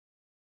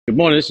Good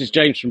morning, this is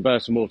James from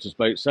Burton Waters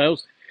Boat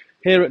Sales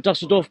here at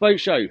Dusseldorf Boat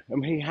Show, and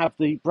we have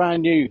the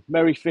brand new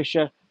Mary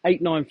Fisher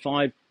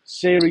 895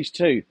 Series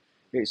 2.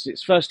 It's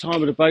its first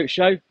time at a boat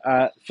show,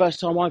 first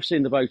time I've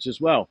seen the boat as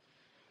well.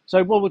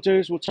 So what we'll do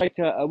is we'll take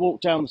a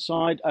walk down the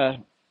side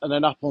and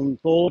then up on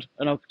board,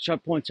 and I'll try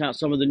to point out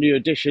some of the new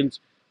additions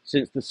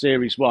since the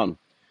Series 1.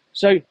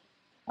 So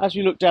as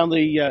we look down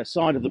the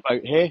side of the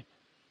boat here,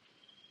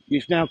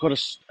 you've now got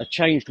a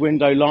changed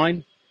window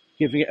line,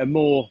 giving it a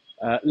more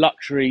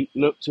luxury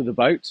look to the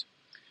boat.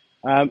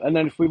 And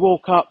then if we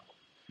walk up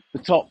the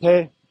top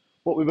here,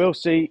 what we will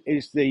see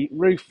is the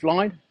roof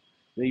line.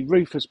 The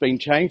roof has been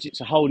changed.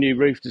 It's a whole new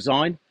roof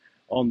design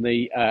on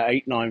the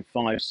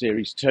 895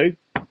 Series 2.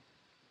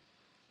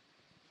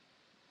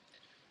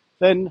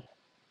 Then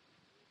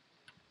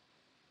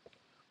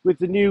with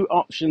the new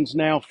options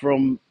now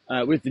from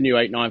with the new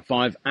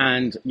 895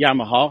 and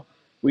Yamaha,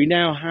 we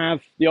now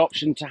have the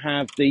option to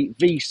have the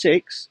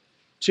V6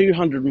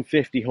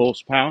 250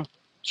 horsepower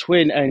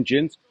twin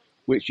engines,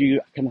 which you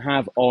can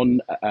have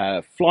on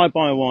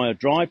fly-by-wire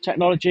drive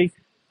technology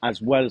as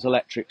well as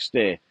electric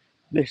steer.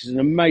 This is an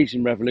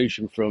amazing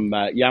revolution from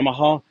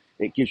Yamaha.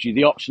 It gives you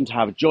the option to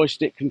have a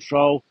joystick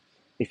control.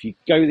 If you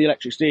go with the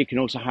electric steer, you can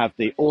also have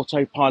the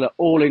autopilot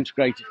all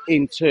integrated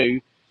into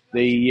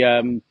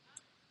the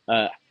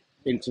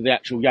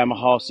actual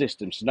Yamaha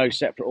system, so no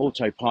separate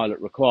autopilot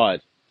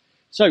required.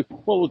 So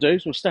what we'll do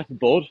is we'll step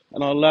aboard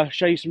and I'll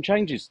show you some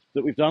changes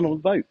that we've done on the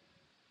boat.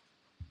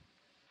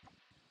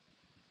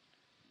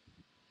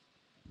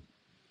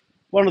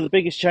 One of the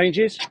biggest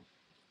changes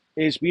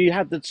is we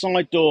had the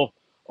side door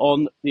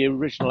on the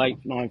original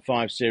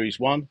 895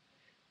 Series 1,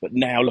 but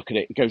now look at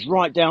it. It goes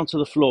right down to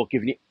the floor,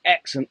 giving you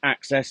excellent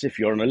access if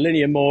you're on a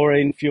linear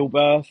mooring, fuel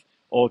berth,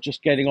 or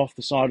just getting off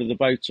the side of the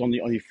boat on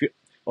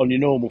your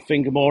normal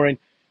finger mooring.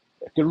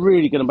 It's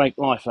really going to make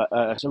life,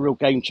 it's a real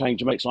game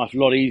changer, makes life a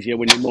lot easier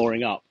when you're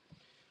mooring up.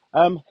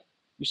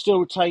 You still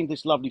retain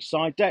this lovely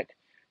side deck,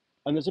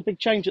 and there's a big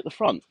change at the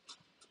front.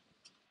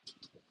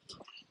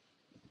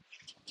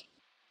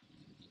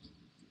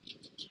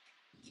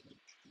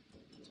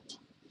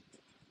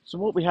 So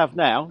what we have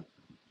now,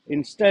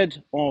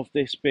 instead of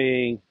this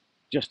being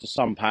just a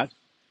sun pad,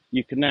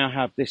 you can now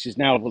have, this is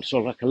now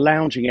sort of like a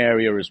lounging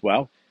area as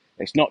well.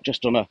 It's not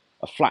just on a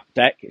flat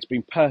deck, it's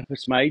been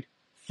purpose made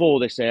for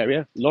this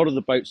area. A lot of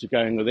the boats are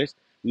going with this.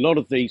 A lot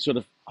of the sort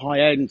of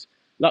high-end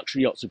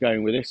luxury yachts are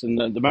going with this, and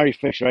the Mary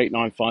Fisher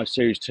 895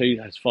 Series 2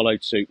 has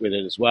followed suit with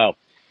it as well.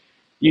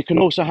 You can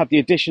also have the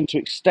addition to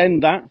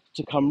extend that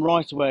to come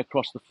right away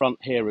across the front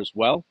here as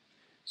well.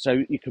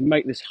 So you can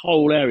make this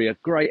whole area a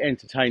great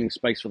entertaining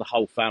space for the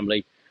whole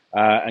family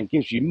and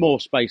gives you more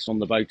space on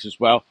the boat as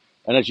well.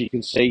 And as you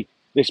can see,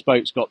 this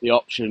boat's got the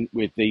option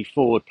with the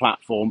forward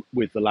platform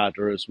with the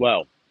ladder as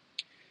well.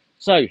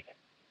 So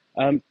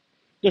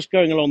just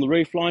going along the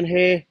roof line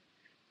here,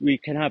 we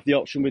can have the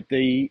option with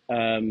the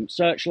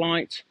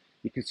searchlight.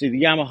 You can see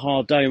the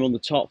Yamaha dome on the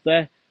top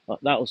there.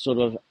 That will sort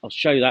of, I'll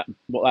show you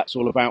what that's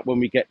all about when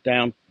we get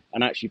down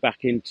and actually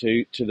back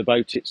into the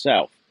boat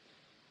itself.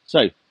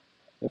 So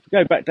if we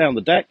go back down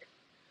the deck,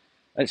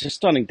 it's a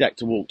stunning deck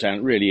to walk down.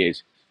 It really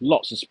is.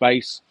 Lots of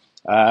space,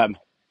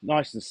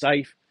 nice and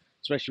safe,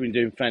 especially when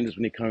you're doing fenders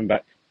when you're coming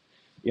back,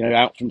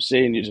 out from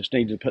sea and you just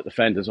need to put the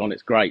fenders on.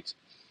 It's great.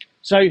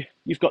 So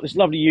you've got this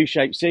lovely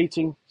U-shaped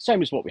seating,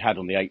 same as what we had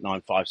on the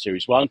 895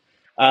 Series 1,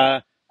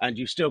 and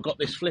you've still got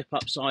this flip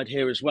up side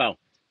here as well.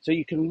 So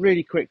you can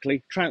really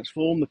quickly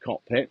transform the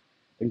cockpit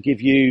and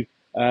give you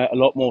a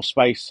lot more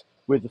space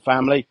with the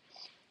family.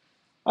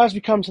 As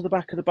we come to the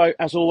back of the boat,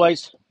 as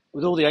always,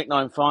 with all the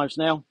 895s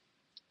now,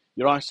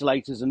 your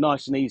isolators are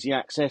nice and easy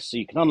access, so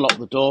you can unlock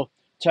the door,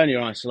 turn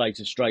your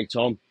isolator straight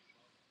on,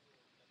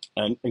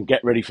 and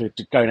get ready to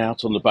going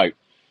out on the boat.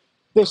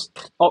 This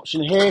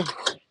option here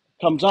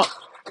comes up,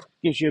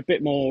 gives you a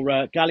bit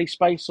more galley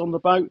space on the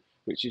boat,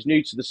 which is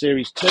new to the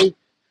Series 2.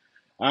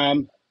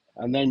 And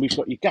then we've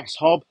got your gas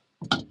hob,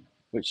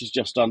 which is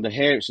just under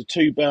here. It's a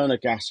 2-burner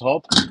gas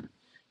hob.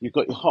 You've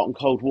got your hot and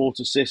cold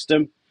water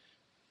system.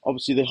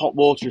 Obviously, the hot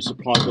water is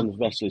supplied when the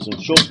vessel is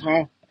on shore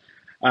power.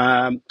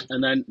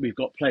 And then we've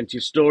got plenty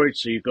of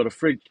storage. So you've got a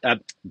fridge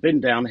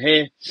bin down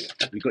here.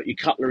 You've got your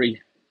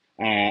cutlery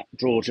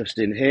drawer just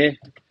in here.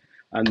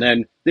 And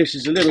then this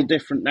is a little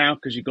different now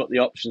because you've got the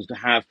options to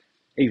have,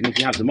 even if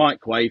you have the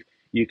microwave,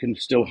 you can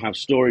still have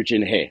storage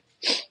in here.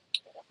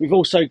 We've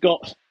also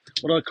got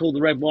what I call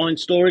the red wine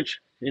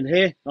storage in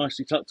here,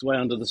 nicely tucked away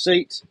under the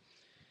seat.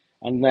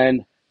 And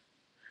then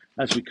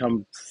as we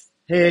come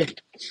here,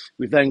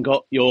 we've then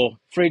got your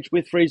fridge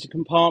with freezer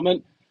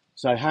compartment.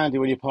 So handy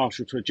when you're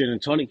partial to a gin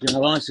and tonic, you can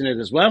have ice in it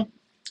as well.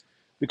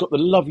 We've got the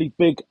lovely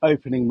big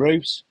opening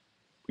roofs.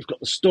 We've got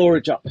the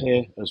storage up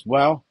here as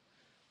well.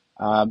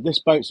 This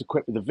boat's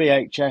equipped with a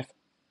VHF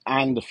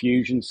and the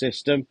fusion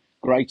system.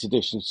 Great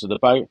additions to the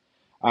boat.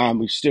 And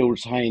we still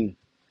retain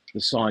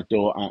the side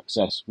door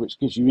access, which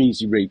gives you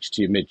easy reach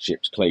to your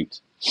midships cleat.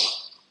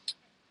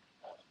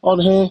 On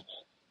here,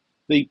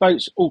 the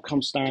boats all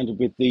come standard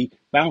with the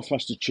bow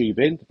thruster tube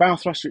in. The bow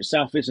thruster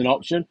itself is an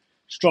option.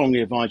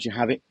 strongly advise you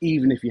have it,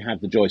 even if you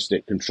have the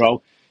joystick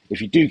control. If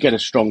you do get a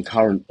strong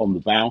current on the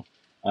bow,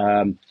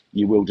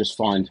 you will just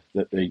find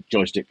that the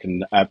joystick can,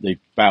 the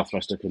bow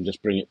thruster can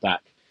just bring it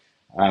back,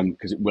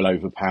 because it will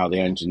overpower the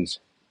engines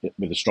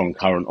with a strong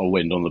current or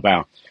wind on the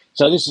bow.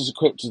 So this is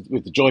equipped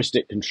with the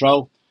joystick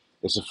control.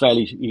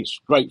 It's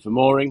great for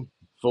mooring,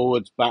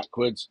 forwards,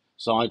 backwards,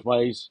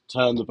 sideways,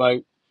 turn the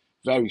boat,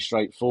 very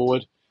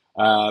straightforward.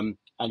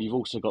 And you've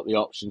also got the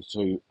option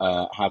to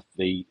have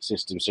the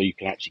system so you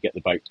can actually get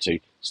the boat to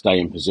stay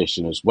in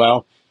position as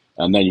well.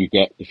 And then you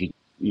get, if you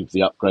use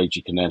the upgrade,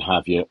 you can then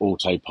have your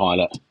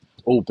autopilot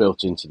all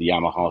built into the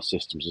Yamaha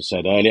systems, as I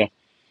said earlier.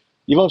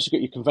 You've also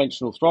got your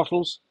conventional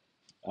throttles.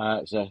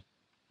 It's a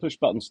push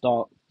button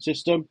start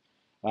system.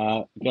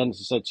 Again, as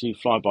I said to you,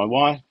 fly by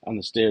wire, and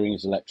the steering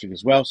is electric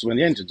as well. So when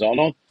the engine's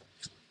on,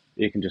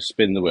 you can just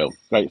spin the wheel.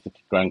 Great for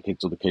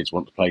grandkids or the kids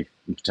want to play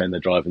and pretend they're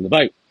driving the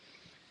boat.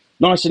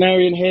 Nice and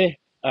airy in here.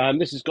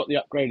 This has got the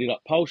upgraded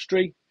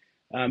upholstery.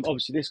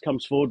 Obviously, this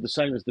comes forward the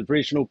same as the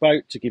original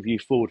boat to give you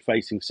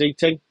forward-facing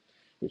seating,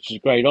 which is a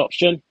great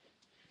option.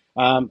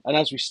 And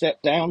as we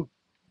step down,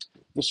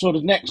 the sort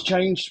of next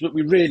change that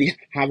we really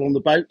have on the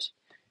boat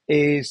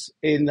is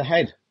in the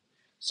head.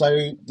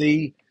 So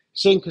the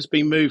sink has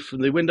been moved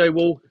from the window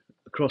wall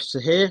across to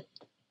here.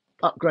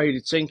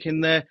 Upgraded sink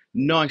in there.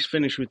 Nice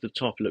finish with the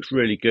top. It looks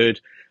really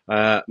good.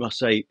 Must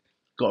say,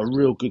 got a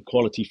real good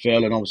quality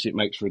feel, and obviously it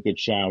makes for a good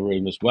shower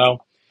room as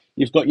well.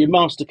 You've got your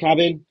master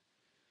cabin.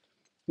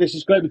 This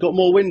is great. We've got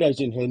more windows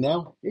in here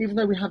now. Even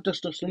though we have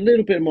just a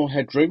little bit more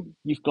headroom,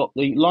 you've got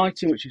the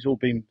lighting, which has all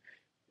been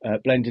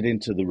blended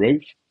into the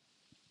roof.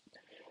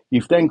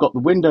 You've then got the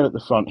window at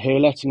the front here,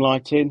 letting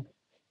light in.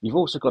 You've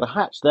also got a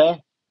hatch there,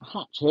 a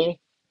hatch here,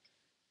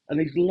 and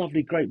these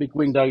lovely, great big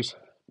windows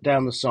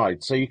down the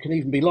side. So you can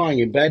even be lying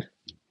in bed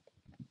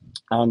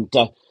and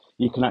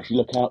you can actually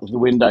look out of the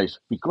windows.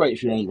 It'd be great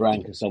if you're under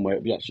anchor somewhere.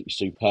 It'd be absolutely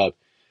superb.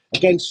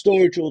 Again,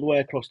 storage all the way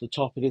across the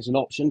top. It is an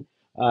option,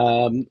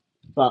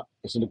 but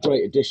it's a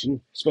great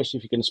addition, especially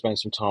if you're going to spend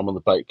some time on the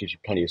boat. It gives you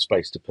plenty of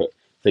space to put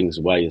things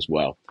away as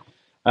well.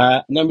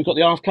 And then we've got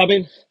the aft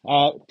cabin,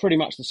 pretty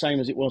much the same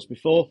as it was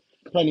before.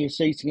 Plenty of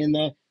seating in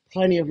there,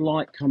 plenty of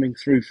light coming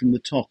through from the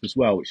top as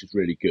well, which is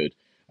really good,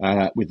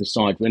 with the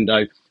side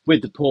window,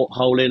 with the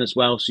porthole in as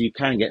well, so you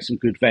can get some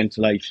good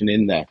ventilation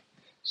in there.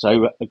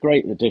 So a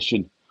great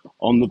addition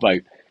on the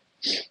boat.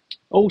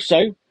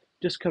 Also,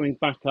 just coming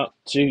back up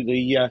to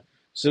the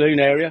saloon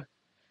area,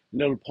 a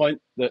little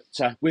point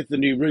that with the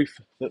new roof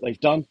that they've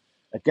done,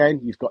 again,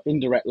 you've got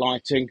indirect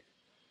lighting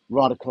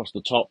right across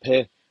the top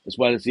here, as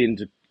well as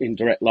the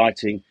indirect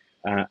lighting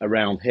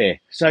around here.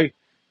 So,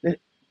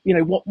 you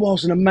know, what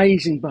was an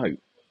amazing boat,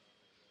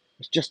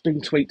 it's just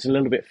been tweaked a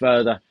little bit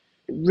further.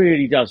 It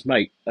really does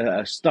make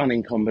a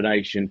stunning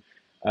combination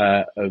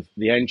of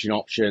the engine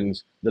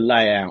options, the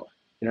layout,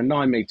 in a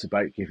 9-metre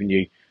boat, giving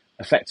you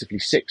effectively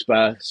 6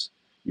 berths.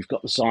 You've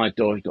got the side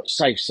door, you've got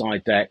safe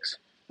side decks,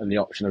 and the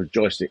option of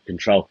joystick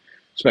control,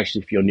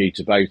 especially if you're new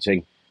to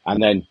boating.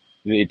 And then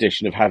the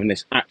addition of having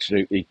this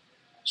absolutely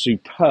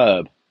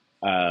superb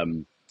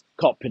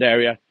cockpit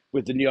area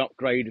with the new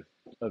upgrade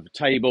of a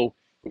table,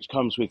 which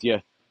comes with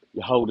your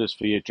holders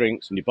for your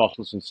drinks and your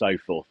bottles and so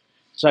forth.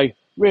 So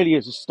really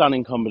is a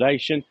stunning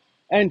combination.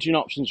 Engine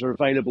options are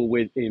available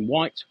in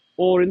white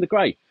or in the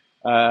grey,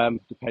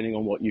 depending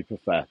on what you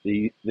prefer.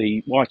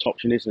 The white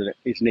option is an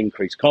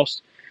increased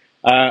cost,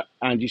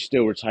 and you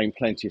still retain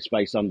plenty of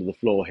space under the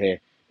floor here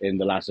in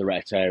the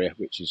lazarette area,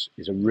 which is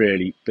a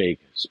really big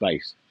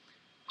space.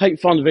 Hope you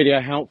found the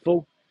video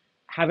helpful.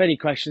 Have any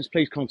questions,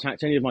 please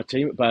contact any of my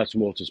team at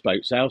Burton Waters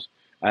Boat Sales,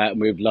 and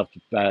we would love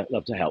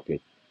to help you.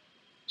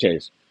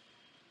 Cheers.